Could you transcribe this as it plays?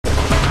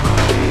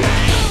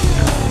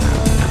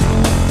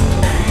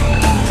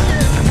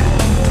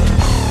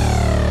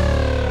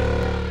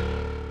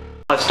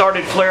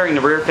started flaring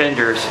the rear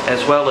fenders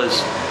as well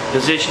as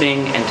positioning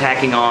and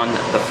tacking on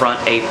the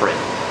front apron.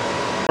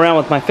 Around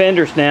with my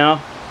fenders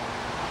now.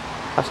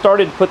 I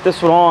started to put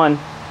this one on.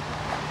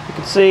 You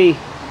can see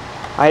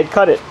I had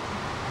cut it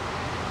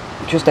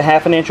just a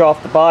 ½ inch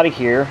off the body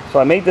here, so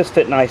I made this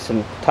fit nice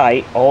and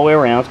tight all the way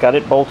around. It's got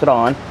it bolted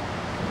on.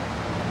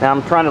 Now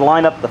I'm trying to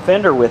line up the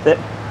fender with it.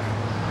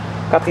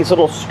 Got these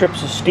little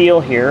strips of steel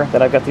here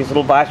that I've got these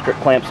little vice grip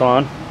clamps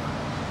on.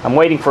 I'm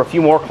waiting for a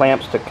few more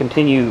clamps to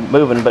continue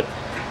moving, but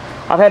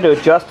I've had to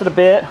adjust it a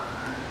bit.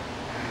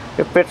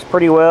 It fits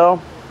pretty well.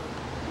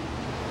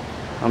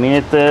 I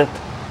mean,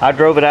 I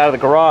drove it out of the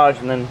garage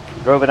and then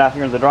drove it out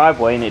here in the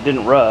driveway, and it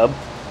didn't rub.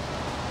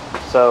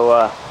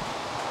 So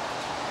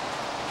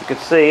you can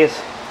see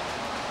it's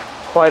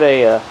quite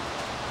a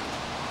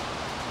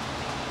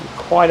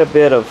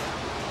bit of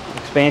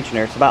expansion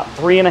there. It's about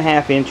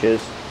 3.5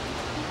 inches,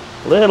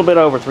 a little bit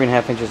over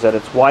 3.5 inches at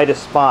its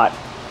widest spot.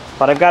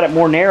 But I've got it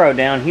more narrow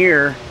down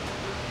here.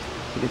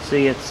 You can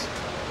see it's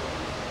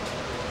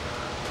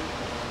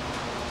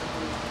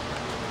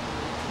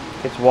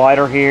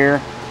wider here.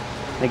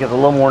 I think it's a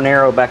little more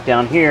narrow back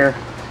down here.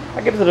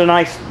 That gives it a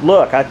nice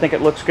look. I think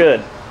it looks good.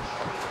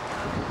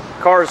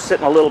 The car is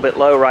sitting a little bit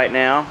low right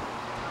now.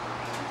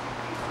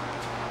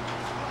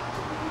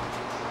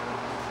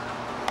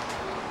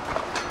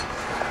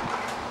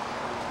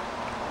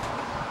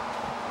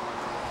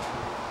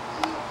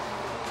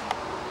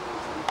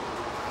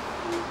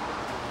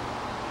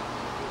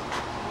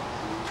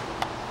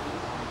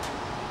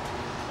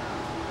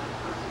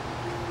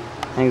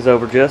 Hangs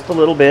over just a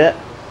little bit.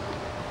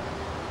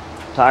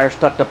 Tires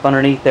tucked up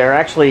underneath there.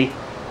 Actually,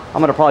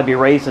 I'm going to probably be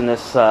raising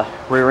this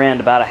rear end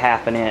about a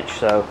 ½ inch,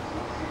 so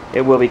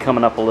it will be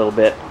coming up a little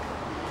bit,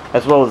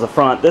 as well as the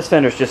front. This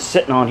fender's just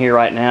sitting on here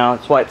right now.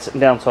 That's why it's sitting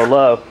down so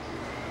low.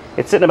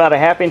 It's sitting about a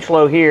 ½ inch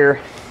low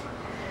here.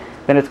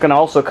 Then it's going to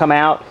also come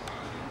out,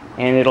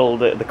 and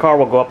the car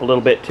will go up a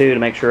little bit too to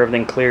make sure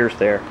everything clears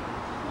there.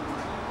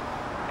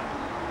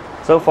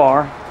 So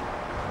far,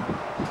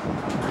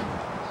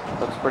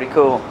 looks pretty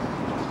cool.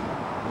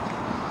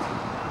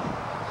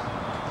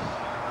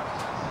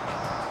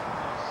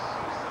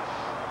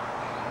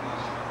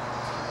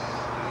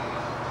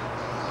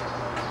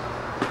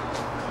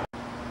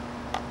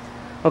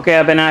 Okay,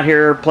 I've been out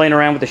here playing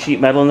around with the sheet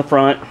metal in the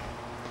front.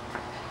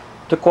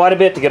 Took quite a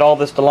bit to get all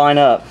this to line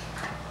up.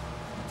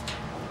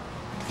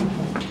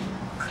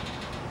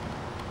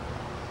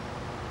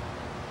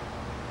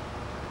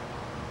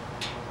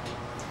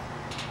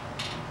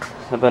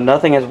 But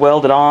nothing is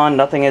welded on,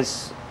 nothing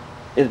has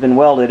been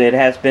welded. It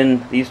has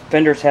been, these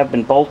fenders have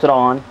been bolted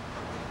on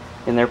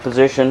in their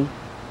position.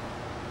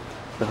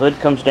 The hood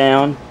comes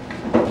down.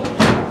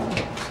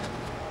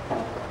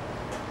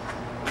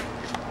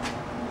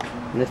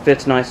 And it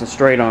fits nice and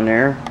straight on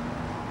there.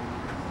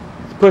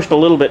 It's pushed a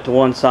little bit to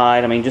one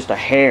side, I mean just a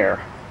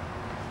hair,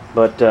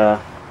 but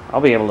I'll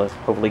be able to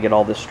hopefully get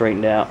all this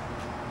straightened out.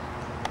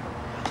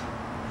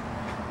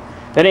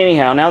 But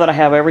anyhow, now that I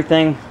have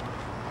everything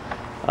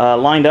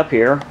lined up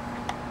here,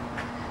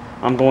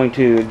 I'm going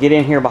to get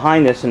in here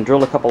behind this and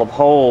drill a couple of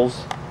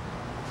holes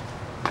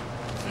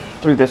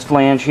through this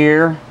flange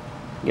here.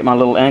 Get my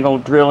little angle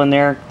drill in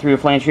there through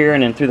the flange here,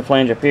 and then through the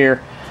flange up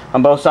here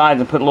on both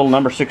sides, and put a little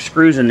number 6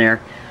 screws in there.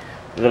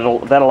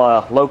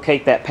 That'll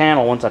locate that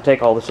panel once I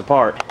take all this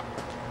apart.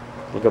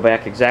 We'll go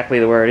back exactly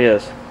to where it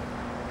is.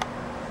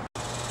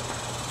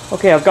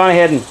 Okay, I've gone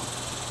ahead and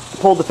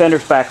pulled the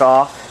fenders back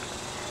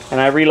off, and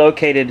I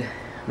relocated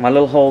my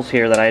little holes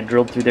here that I had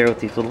drilled through there with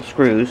these little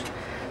screws.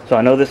 So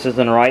I know this is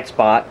in the right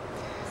spot.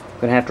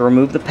 I'm going to have to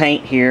remove the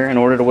paint here in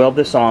order to weld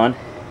this on.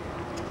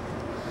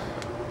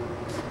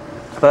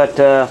 But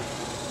I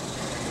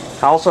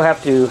also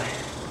have to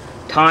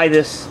tie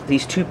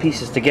these two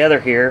pieces together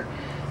here.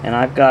 And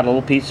I've got a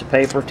little piece of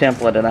paper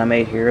template that I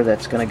made here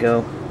that's going to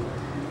go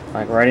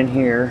like right in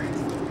here,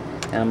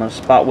 and I'm going to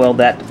spot weld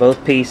that to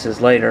both pieces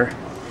later,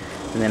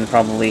 and then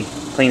probably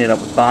clean it up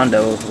with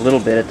Bondo a little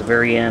bit at the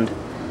very end.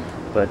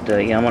 But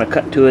yeah, I'm going to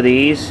cut 2 of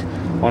these,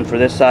 one for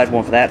this side,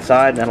 one for that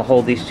side, and that'll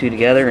hold these 2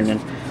 together, and then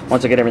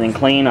once I get everything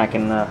clean, I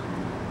can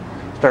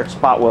start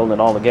spot welding it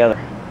all together.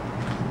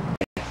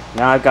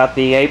 Now I've got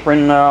the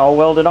apron all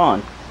welded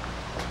on.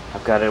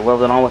 I've got it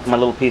welded on with my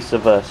little piece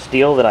of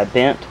steel that I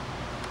bent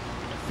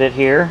fit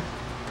here.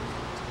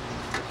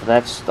 So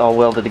that's all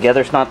welded together.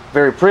 It's not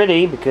very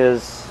pretty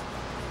because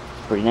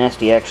it's pretty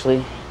nasty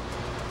actually,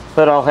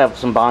 but I'll have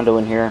some Bondo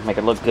in here, make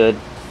it look good.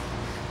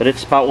 But it's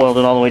spot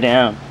welded all the way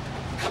down.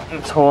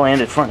 This whole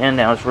front end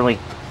now is really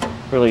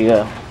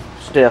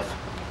stiff.